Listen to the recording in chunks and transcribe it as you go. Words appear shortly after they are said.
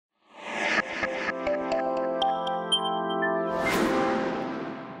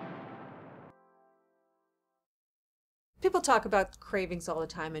People talk about cravings all the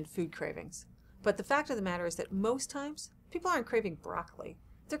time and food cravings. But the fact of the matter is that most times, people aren't craving broccoli.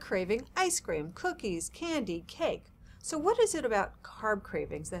 They're craving ice cream, cookies, candy, cake. So what is it about carb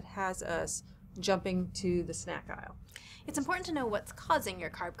cravings that has us jumping to the snack aisle? It's important to know what's causing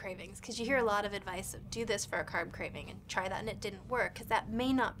your carb cravings, because you hear a lot of advice of do this for a carb craving and try that and it didn't work, because that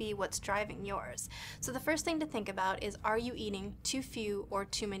may not be what's driving yours. So the first thing to think about is, are you eating too few or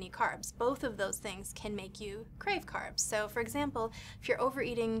too many carbs? Both of those things can make you crave carbs. So for example, if you're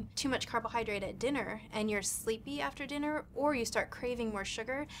overeating too much carbohydrate at dinner and you're sleepy after dinner, or you start craving more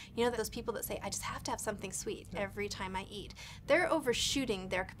sugar, you know those people that say, I just have to have something sweet every time I eat. They're overshooting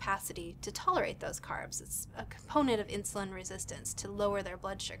their capacity to tolerate those carbs. It's a component of insulin resistance to lower their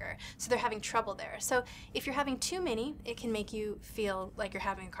blood sugar. So they're having trouble there. So if you're having too many, it can make you feel like you're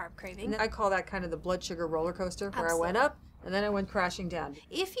having a carb craving. And I call that kind of the blood sugar roller coaster, where Absolutely. I went up and then I went crashing down.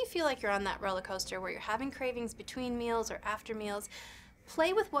 If you feel like you're on that roller coaster where you're having cravings between meals or after meals,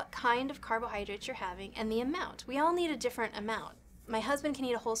 play with what kind of carbohydrates you're having and the amount. We all need a different amount. My husband can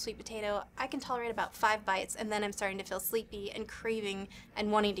eat a whole sweet potato. I can tolerate about 5 bites, and then I'm starting to feel sleepy and craving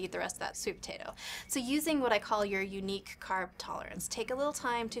and wanting to eat the rest of that sweet potato. So using what I call your unique carb tolerance. Take a little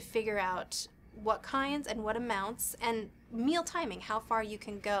time to figure out what kinds and what amounts, and meal timing, how far you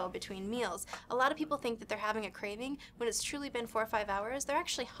can go between meals. A lot of people think that they're having a craving when it's truly been 4 or 5 hours. They're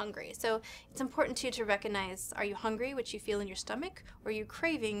actually hungry. So it's important too to recognize, are you hungry, which you feel in your stomach, or are you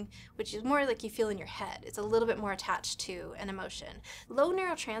craving, which is more like you feel in your head. It's a little bit more attached to an emotion. Low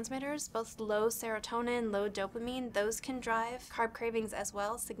neurotransmitters, both low serotonin, low dopamine, those can drive carb cravings as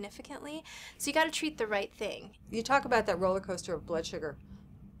well significantly. So you got to treat the right thing. You talk about that roller coaster of blood sugar.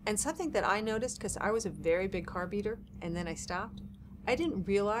 And something that I noticed, because I was a very big carb eater and then I stopped, I didn't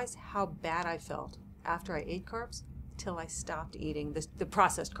realize how bad I felt after I ate carbs till I stopped eating the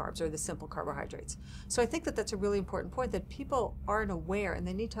processed carbs or the simple carbohydrates. So I think that that's a really important point, that people aren't aware and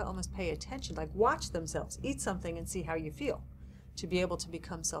they need to almost pay attention, like watch themselves, eat something and see how you feel, to be able to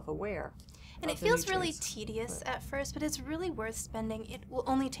become self-aware. And it feels really tedious at first, but it's really worth spending. It will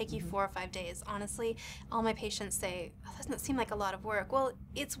only take you 4 or 5 days. Honestly, all my patients say, oh, that doesn't seem like a lot of work. Well,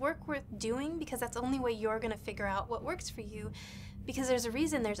 it's work worth doing, because that's the only way you're going to figure out what works for you. Because there's a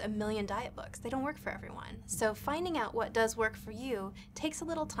reason there's a million diet books. They don't work for everyone. So finding out what does work for you takes a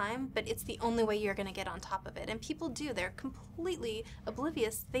little time, but it's the only way you're going to get on top of it. And people do. They're completely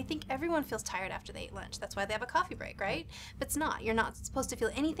oblivious. They think everyone feels tired after they eat lunch. That's why they have a coffee break, right? But it's not. You're not supposed to feel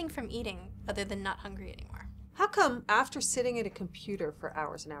anything from eating other than not hungry anymore. How come after sitting at a computer for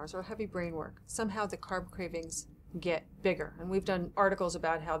hours and hours or heavy brain work, somehow the carb cravings get bigger? And we've done articles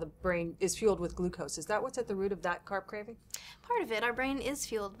about how the brain is fueled with glucose. Is that what's at the root of that carb craving? Part of it, our brain is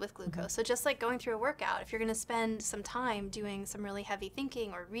fueled with glucose. So just like going through a workout, if you're going to spend some time doing some really heavy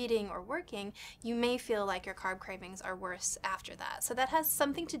thinking or reading or working, you may feel like your carb cravings are worse after that. So that has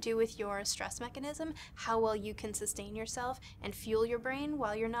something to do with your stress mechanism, how well you can sustain yourself and fuel your brain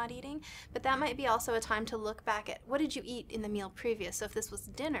while you're not eating. But that might be also a time to look back at, what did you eat in the meal previous? So if this was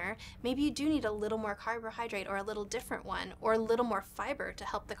dinner, maybe you do need a little more carbohydrate or a little different one, or a little more fiber to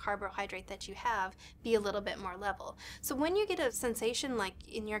help the carbohydrate that you have be a little bit more level. So when you get a sensation, like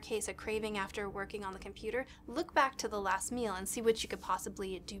in your case, a craving after working on the computer, look back to the last meal and see what you could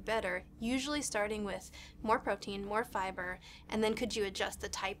possibly do better, usually starting with more protein, more fiber, and then could you adjust the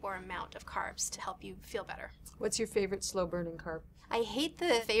type or amount of carbs to help you feel better. What's your favorite slow-burning carb? I hate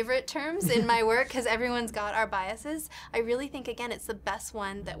the favorite terms in my work because everyone's got our biases. I really think, again, it's the best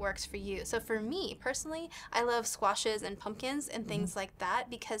one that works for you. So for me, personally, I love squashes and pumpkins and things like that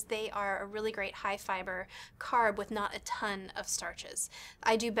because they are a really great high fiber carb with not a ton of starches.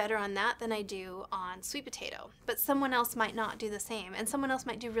 I do better on that than I do on sweet potato, but someone else might not do the same, and someone else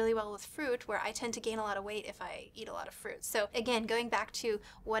might do really well with fruit, where I tend to gain a lot of weight if I eat a lot of fruit. So again, going back to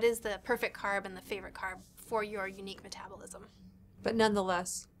what is the perfect carb and the favorite carb for your unique metabolism. But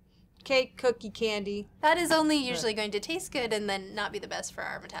nonetheless, cake, cookie, candy. That is only usually going to taste good and then not be the best for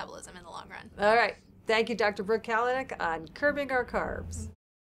our metabolism in the long run. All right. Thank you, Dr. Brooke Kalanick, on Curbing Our Carbs.